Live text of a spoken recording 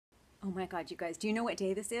Oh my God, you guys, do you know what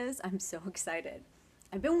day this is? I'm so excited.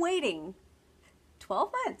 I've been waiting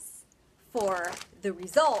 12 months for the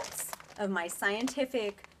results of my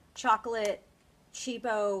scientific chocolate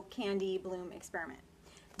cheapo candy bloom experiment.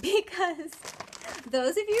 Because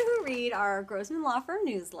those of you who read our Grossman Law Firm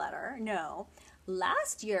newsletter know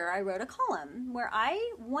last year I wrote a column where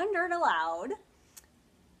I wondered aloud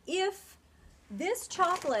if this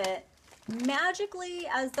chocolate magically,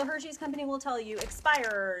 as the Hershey's company will tell you,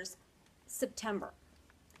 expires September.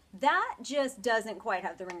 That just doesn't quite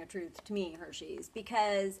have the ring of truth to me, Hershey's,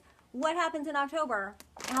 because what happens in October?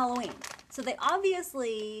 Halloween. So they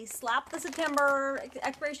obviously slapped the September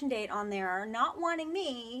expiration date on there, not wanting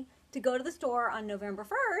me to go to the store on November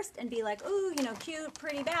 1st and be like, ooh, you know, cute,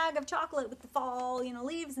 pretty bag of chocolate with the fall, you know,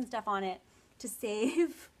 leaves and stuff on it to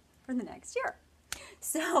save for the next year.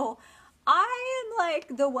 So I am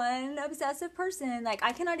like the one obsessive person. Like,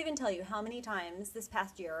 I cannot even tell you how many times this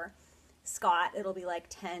past year, Scott, it'll be like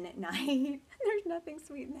 10 at night, there's nothing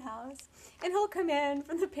sweet in the house, and he'll come in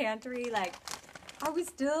from the pantry like, are we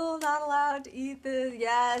still not allowed to eat this?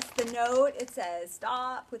 Yes, the note, it says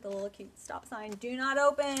stop with a little cute stop sign, do not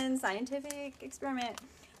open, scientific experiment,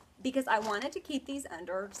 because I wanted to keep these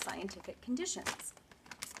under scientific conditions.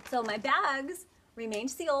 So my bags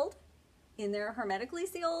remained sealed in their hermetically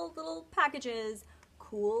sealed little packages,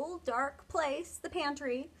 cool, dark place, the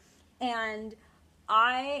pantry, and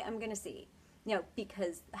I am going to see, you know,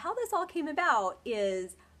 because how this all came about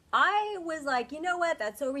is I was like, you know what,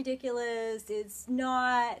 that's so ridiculous. It's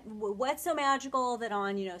not, what's so magical that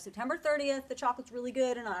on, you know, September 30th, the chocolate's really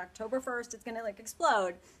good and on October 1st, it's going to like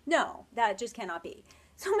explode. No, that just cannot be.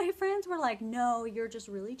 So my friends were like, no, you're just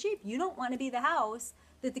really cheap. You don't want to be the house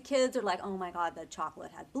that the kids are like, oh my God, the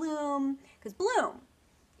chocolate had bloom. Because bloom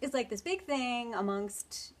is like this big thing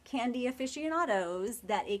amongst candy aficionados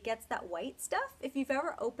that it gets that white stuff. If you've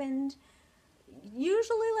ever opened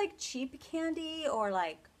usually like cheap candy or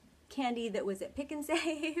like candy that was at Pick and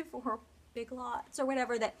Save or Big Lots or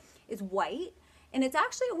whatever that is white, and it's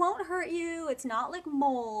actually, it won't hurt you. It's not like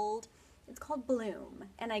mold. It's called bloom,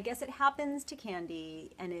 and I guess it happens to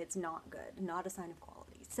candy, and it's not good, not a sign of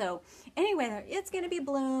quality. So anyway, it's going to be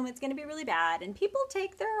bloom. It's going to be really bad, and people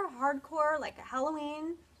take their hardcore, like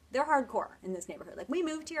Halloween, they're hardcore in this neighborhood. Like, we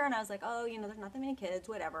moved here, and I was like, oh, you know, there's not that many kids,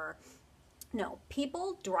 whatever. No,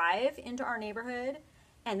 people drive into our neighborhood,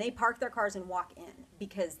 and they park their cars and walk in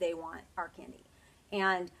because they want our candy.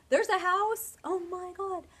 And there's a house, oh my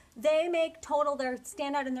God, they make total, they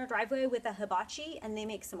stand out in their driveway with a hibachi, and they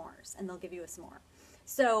make s'mores, and they'll give you a s'more.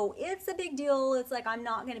 So it's a big deal. It's like, I'm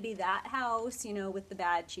not going to be that house, you know, with the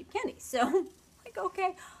bad, cheap candy. So, like,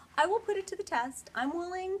 okay, I will put it to the test. I'm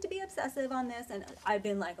willing to be obsessive on this, and I've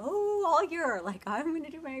been like, oh, all year, like, I'm going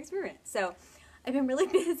to do my experiment. So I've been really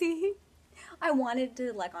busy. I wanted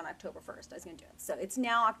to, like, on October 1st, I was going to do it. So it's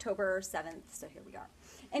now October 7th, so here we are.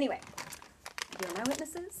 Anyway, you're my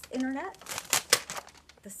witnesses, internet.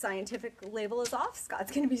 The scientific label is off.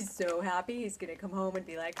 Scott's going to be so happy. He's going to come home and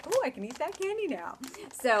be like, oh, I can eat that candy now.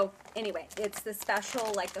 So anyway, it's the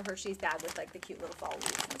special, like the Hershey's bag with like the cute little fall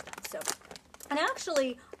leaves and stuff. So, and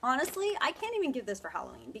actually, honestly, I can't even give this for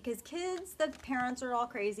Halloween because kids, the parents are all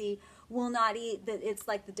crazy, will not eat the, it's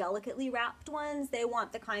like the delicately wrapped ones. They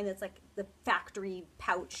want the kind that's like the factory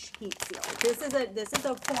pouch heat seal. This is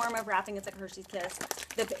a form of wrapping. It's like Hershey's Kiss.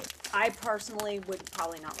 I personally would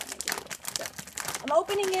probably not let me do it. So I'm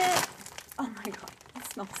opening it. Oh my God, it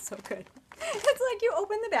smells so good. It's like you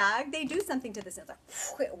open the bag, they do something to this, and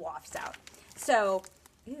it's like, it wafts out. So,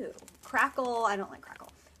 ew, crackle, I don't like crackle.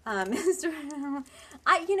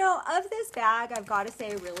 You know, of this bag, I've got to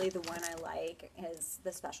say really the one I like is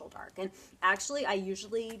the Special Dark. And actually, I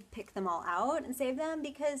usually pick them all out and save them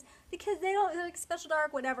because they don't, like Special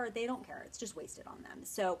Dark, whatever, they don't care. It's just wasted on them.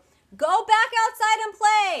 So, go back outside and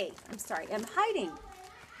play. I'm sorry, I'm hiding.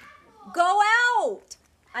 Go out!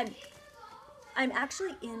 I'm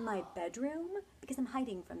actually in my bedroom because I'm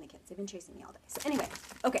hiding from the kids. They've been chasing me all day. So anyway,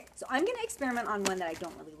 okay, so I'm going to experiment on one that I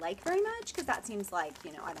don't really like very much because that seems like,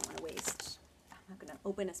 you know, I don't want to waste. I'm not going to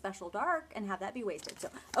open a Special Dark and have that be wasted. So,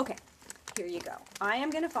 okay, here you go. I am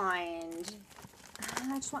going to find,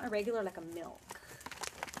 I just want a regular, like a milk.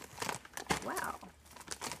 Wow.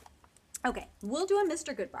 Okay, we'll do a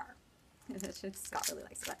Mr. Goodbar. Scott really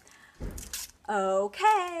likes that.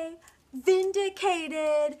 Okay,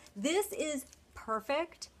 vindicated. This is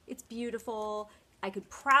perfect. It's beautiful. I could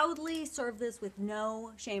proudly serve this with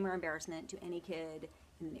no shame or embarrassment to any kid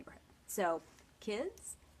in the neighborhood. So,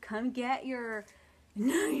 kids, come get your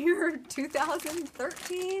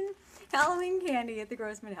 2013 Halloween candy at the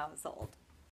Grossman household.